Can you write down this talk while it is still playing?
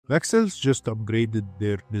Vexels just upgraded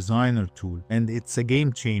their designer tool, and it's a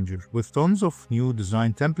game changer with tons of new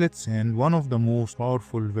design templates and one of the most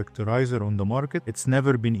powerful vectorizer on the market. It's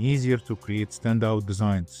never been easier to create standout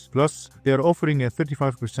designs. Plus, they are offering a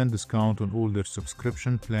 35% discount on all their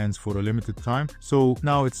subscription plans for a limited time, so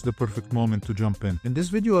now it's the perfect moment to jump in. In this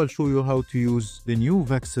video, I'll show you how to use the new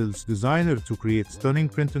Vexels Designer to create stunning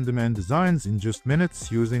print-on-demand designs in just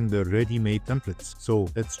minutes using the ready-made templates. So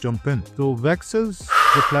let's jump in. So Vexels is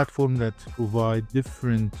a platform that provides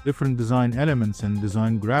different design elements and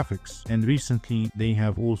design graphics, and recently they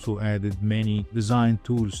have also added many design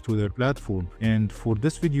tools to their platform. And for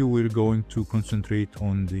this video, we're going to concentrate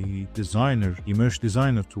on the designer, the Merge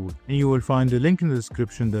Designer tool, and you will find a link in the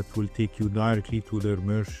description that will take you directly to their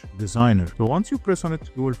Merge Designer. So once you press on it,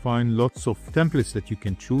 you will find lots of templates that you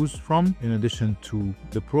can choose from, in addition to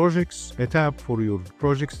the projects, a tab for your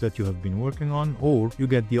projects that you have been working on, or you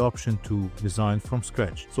get the option to design from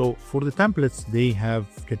scratch. So for the templates, they have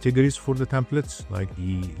categories for the templates, like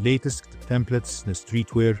the latest templates, the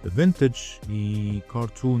streetwear, the vintage, the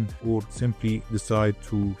cartoon, or simply decide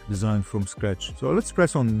to design from scratch. So let's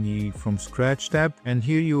press on the From Scratch tab, and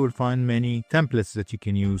here you will find many templates that you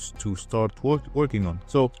can use to start working on.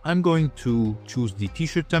 So I'm going to choose the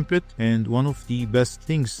t-shirt template, and one of the best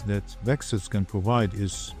things that Vexels provide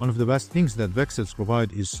is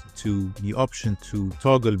the option to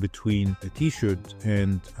toggle between a t-shirt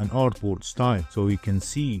and an artboard style, so you can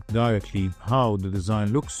see directly how the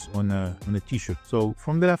design looks on a t-shirt. So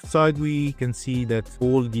from the left side, we can see that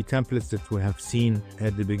all the templates that we have seen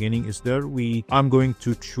at the beginning is there. I'm going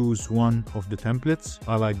to choose one of the templates.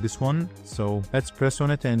 I like this one, so let's press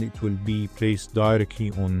on it and it will be placed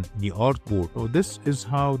directly on the artboard. So this is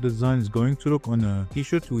how the design is going to look on a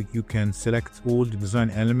t-shirt. You can select all the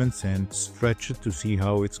design elements and stretch it to see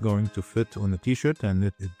how it's going to fit on a t-shirt, and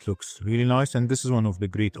it looks really nice. And this is one of the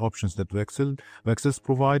great options that Vexels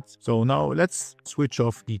provides. So now let's switch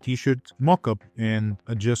off the t-shirt mockup and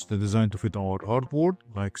adjust the design to fit our artboard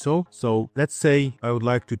like so. So let's say I would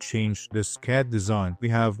like to change this cat design.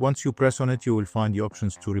 Once you press on it, you will find the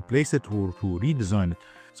options to replace it or to redesign it.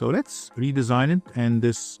 So let's redesign it, and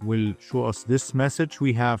this will show us this message.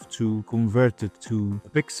 We have to convert it to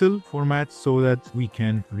pixel format so that we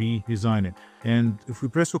can redesign it. And if we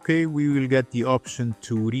press OK, we will get the option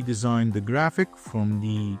to redesign the graphic from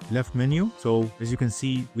the left menu. So as you can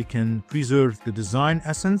see, we can preserve the design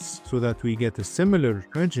essence so that we get a similar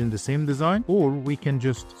image in the same design, or we can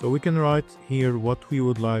write here what we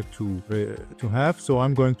would like to have. So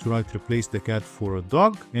I'm going to write replace the cat for a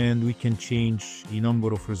dog, and we can change the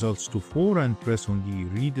number of results to 4 and press on the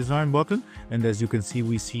redesign button. And as you can see,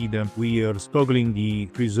 we are toggling the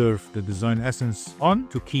preserve the design essence on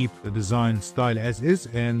to keep the design style as is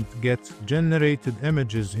and get generated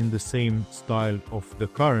images in the same style of the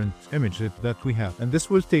current image that we have. And this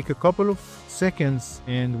will take a couple of seconds,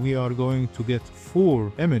 and we are going to get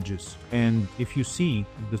 4 images. And if you see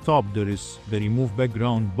at the top, there is the remove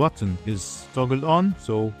background button is toggled on.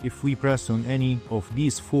 So if we press on any of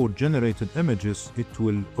these 4 generated images, it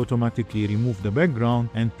will automatically remove the background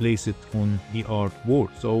and place it on the artboard.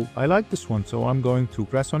 So I like this one, so I'm going to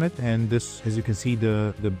press on it, and this, as you can see,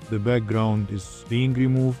 the background is being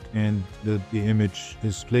removed and the image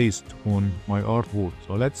is placed on my artboard.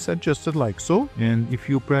 So let's adjust it like so. And if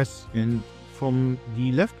you press in from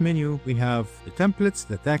the left menu, we have the templates,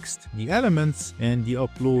 the text, the elements, and the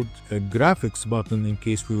upload graphics button in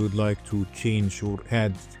case we would like to change or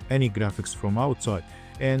add any graphics from outside.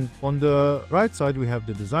 And on the right side, we have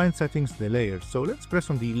the design settings, the layers. So let's press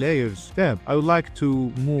on the layers tab. I would like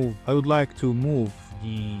to move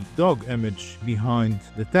the dog image behind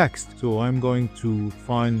the text. So I'm going to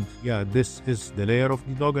find, this is the layer of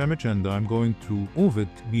the dog image, and I'm going to move it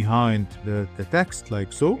behind the text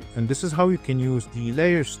like so. And this is how you can use the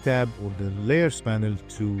layers tab or the layers panel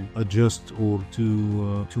to adjust or to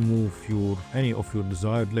move any of your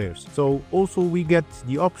desired layers. So also we get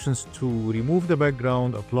the options to remove the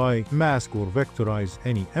background, apply mask or vectorize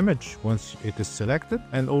any image once it is selected.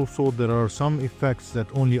 And also there are some effects that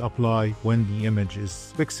only apply when the image is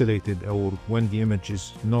pixelated or when the image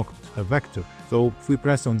is not a vector. So if we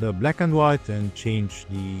press on the black and white and change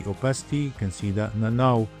the opacity, you can see that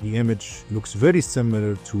now the image looks very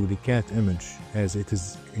similar to the cat image as it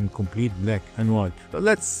is in complete black and white. But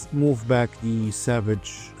let's move back the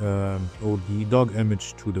savage or the dog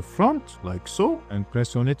image to the front like so, and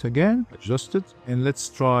press on it again, adjust it, and let's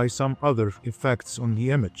try some other effects on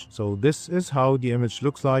the image. So this is how the image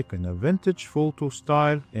looks like in a vintage photo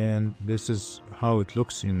style, and this is how it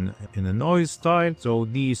looks in a noise style. So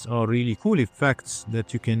these are really cool effects effects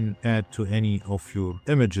that you can add to any of your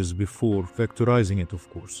images before vectorizing it, of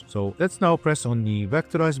course. So let's now press on the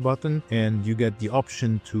vectorize button, and you get the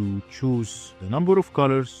option to choose the number of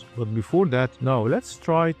colors. But before that, now let's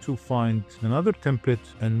try to find another template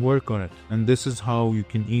and work on it. And this is how you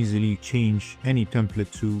can easily change any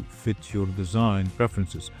template to fit your design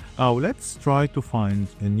preferences. Now let's try to find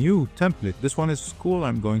a new template. This one is cool.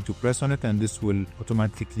 I'm going to press on it, and this will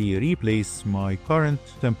automatically replace my current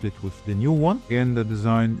template with the new one. Again, the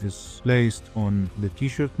design is placed on the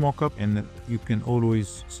t-shirt mockup, and you can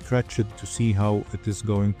always stretch it to see how it is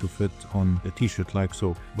going to fit on the t-shirt, like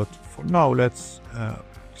so. But for now, let's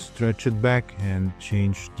stretch it back and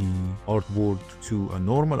change the artboard to a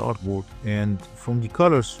normal artboard. And from the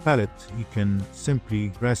colors palette, you can simply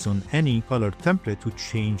press on any color template to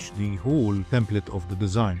change the whole template of the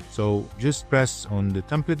design. So just press on the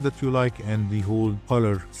template that you like, and the whole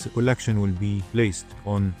color collection will be placed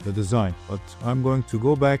on the design. But I'm going to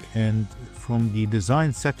go back, and from the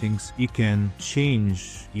design settings, you can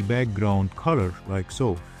change the background color, like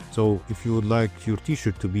so. So if you would like your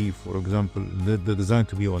t-shirt to be, for example, the design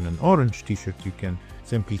to be on an orange t-shirt, you can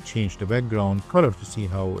simply change the background color to see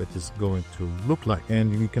how it is going to look like.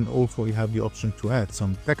 And you can also have the option to add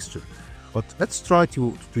some texture. But let's try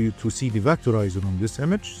to see the vectorizer on this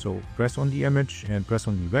image. So press on the image and press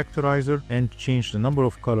on the vectorizer and change the number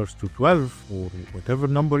of colors to 12 or whatever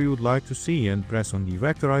number you would like to see, and press on the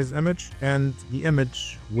vectorized image, and the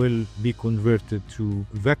image will be converted to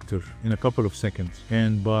vector in a couple of seconds.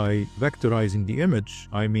 And by vectorizing the image,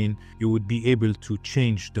 I mean you would be able to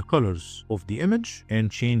change the colors of the image and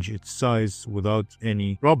change its size without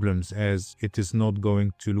any problems, as it is not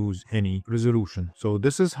going to lose any resolution. So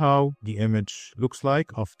this is how the image looks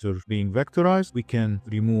like after being vectorized. We can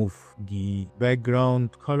remove the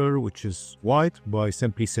background color, which is white, by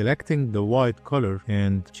simply selecting the white color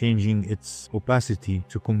and changing its opacity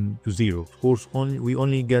to come to 0. Of course, we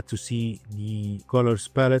only get to see the colors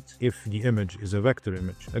palette if the image is a vector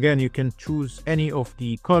image. Again, you can choose any of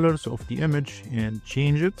the colors of the image and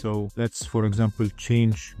change it. So let's, for example,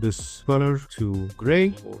 change this color to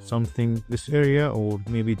gray or something, this area, or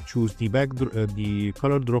maybe choose the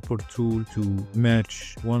color dropper tool to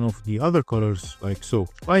match one of the other colors, like so.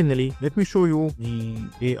 Finally, let me show you the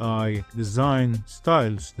AI design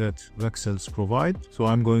styles that Vexels provide. So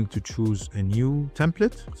I'm going to choose a new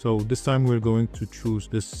template. So this time we're going to choose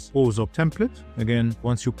this pose up template. Again,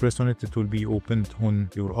 once you press on it, it will be opened on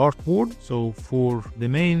your artboard. So for the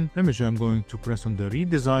main image, I'm going to press on the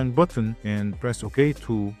redesign button and press OK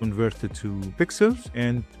to convert it to pixels.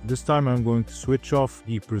 And this time I'm going to switch off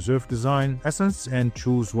the preserve design essence and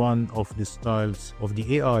choose one of the styles of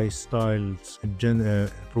the AI styles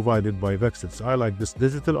provided by Vexels. I like this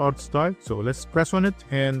digital art style. So let's press on it,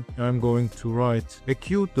 and I'm going to write a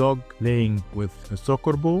cute dog playing with a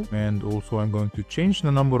soccer ball. And also I'm going to change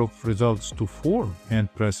the number of results to 4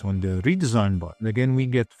 and press on the redesign button. Again, we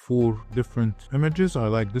get 4 different images. I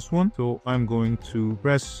like this one. So I'm going to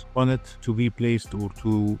press on it to be placed or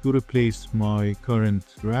to replace my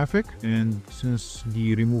current graphic. And since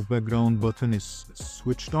the remove background button is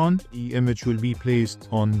switched on, the image will be placed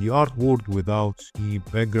on the artboard without the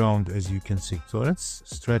background, as you can see. So let's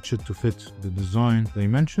stretch it to fit the design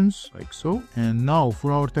dimensions, like so. And now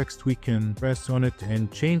for our text, we can press on it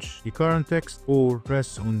and change the current text, or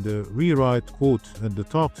press on the rewrite quote at the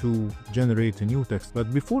top to generate a new text.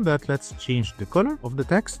 But before that, let's change the color of the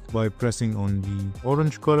text by pressing on the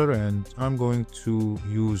orange color, and I'm going to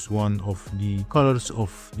use one of the colors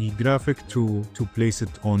of the graphic to place it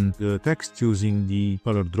on the text using the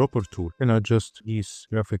color dropper tool, and adjust these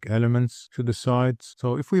graphic elements to the sides.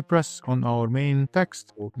 So if we press on our main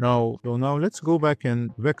text now let's go back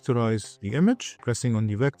and vectorize the image, pressing on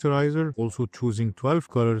the vectorizer, also choosing 12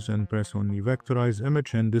 colors, and press on the vectorize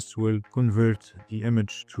image, and this will convert the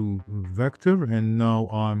image to vector. And now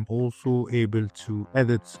I'm also able to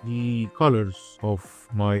edit the colors of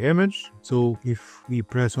my image. So if we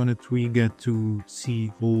press on it, we get to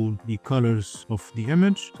see all the colors of the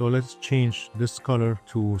image. So let's change this color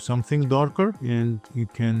to something darker, and you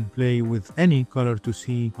can play with any color to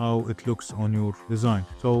see how it looks on your design.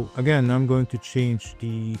 So again, I'm going to change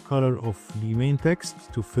the color of the main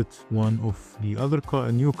text to fit one of the other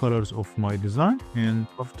new colors of my design. And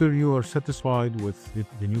after you are satisfied with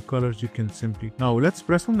the new colors, you can simply, now let's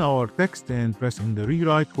press on our text and press on the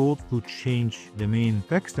rewrite code to change the main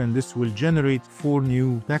text, and this will generate 4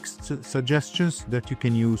 new text suggestions that you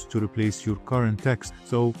can use to replace your current text.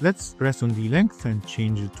 So let's press on the length and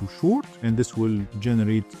change it to short, and this will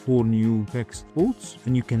generate 4 new text quotes,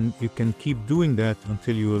 and you can keep doing that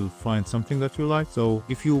until you will find something that you like. So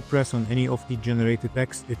if you press on any of the generated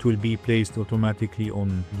text, it will be placed automatically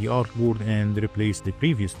on the artboard and replace the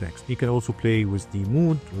previous text. You can also play with the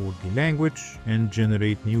mood or the language and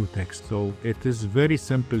generate new text. So it is very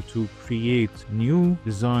simple to create new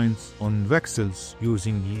designs on Vexels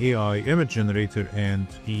using the AI image generator and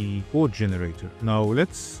the code generator. Now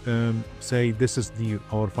let's say this is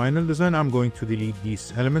our final design. I'm going to delete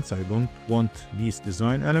these elements. I don't want these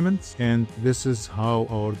design elements, and this is how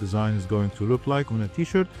our design is going to look like on a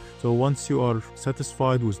t-shirt. So once you are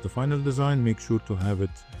satisfied with the final design, make sure to have it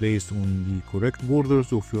placed on the correct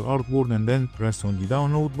borders of your artboard and then press on the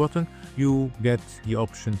download button. You get the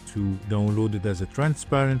option to download it as a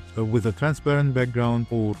transparent with a transparent background,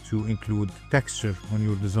 or to include texture on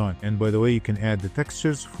your design. And by the way, you can add the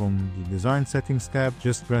textures from the design settings tab.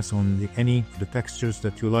 Just press on any of the textures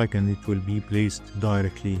that you like and it will be placed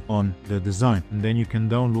directly on the design. And then you can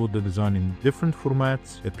download the design in different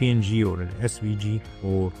formats, a PNG or an SVG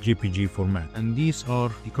or JPG format. And these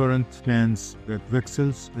are the current plans that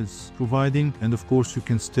Vexels is providing. And of course, you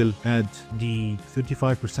can still add the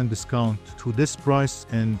 35% discount to this price,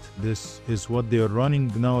 and this is what they are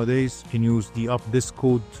running nowadays. You can use this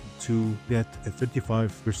code to get a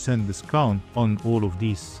 35% discount on all of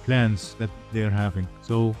these plans that they're having.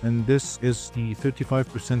 So, and this is the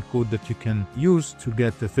 35% code that you can use to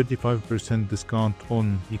get a 35% discount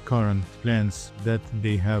on the current plans that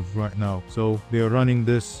they have right now. So they are running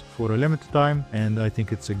this for a limited time, and I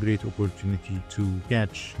think it's a great opportunity to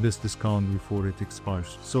catch this discount before it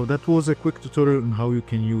expires. So that was a quick tutorial on how you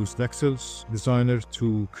can use Vexels Designer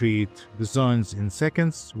to create designs in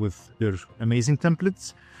seconds with their amazing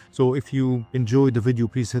templates. So if you enjoyed the video,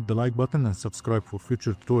 please hit the like button and subscribe for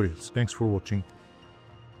future tutorials. Thanks for watching.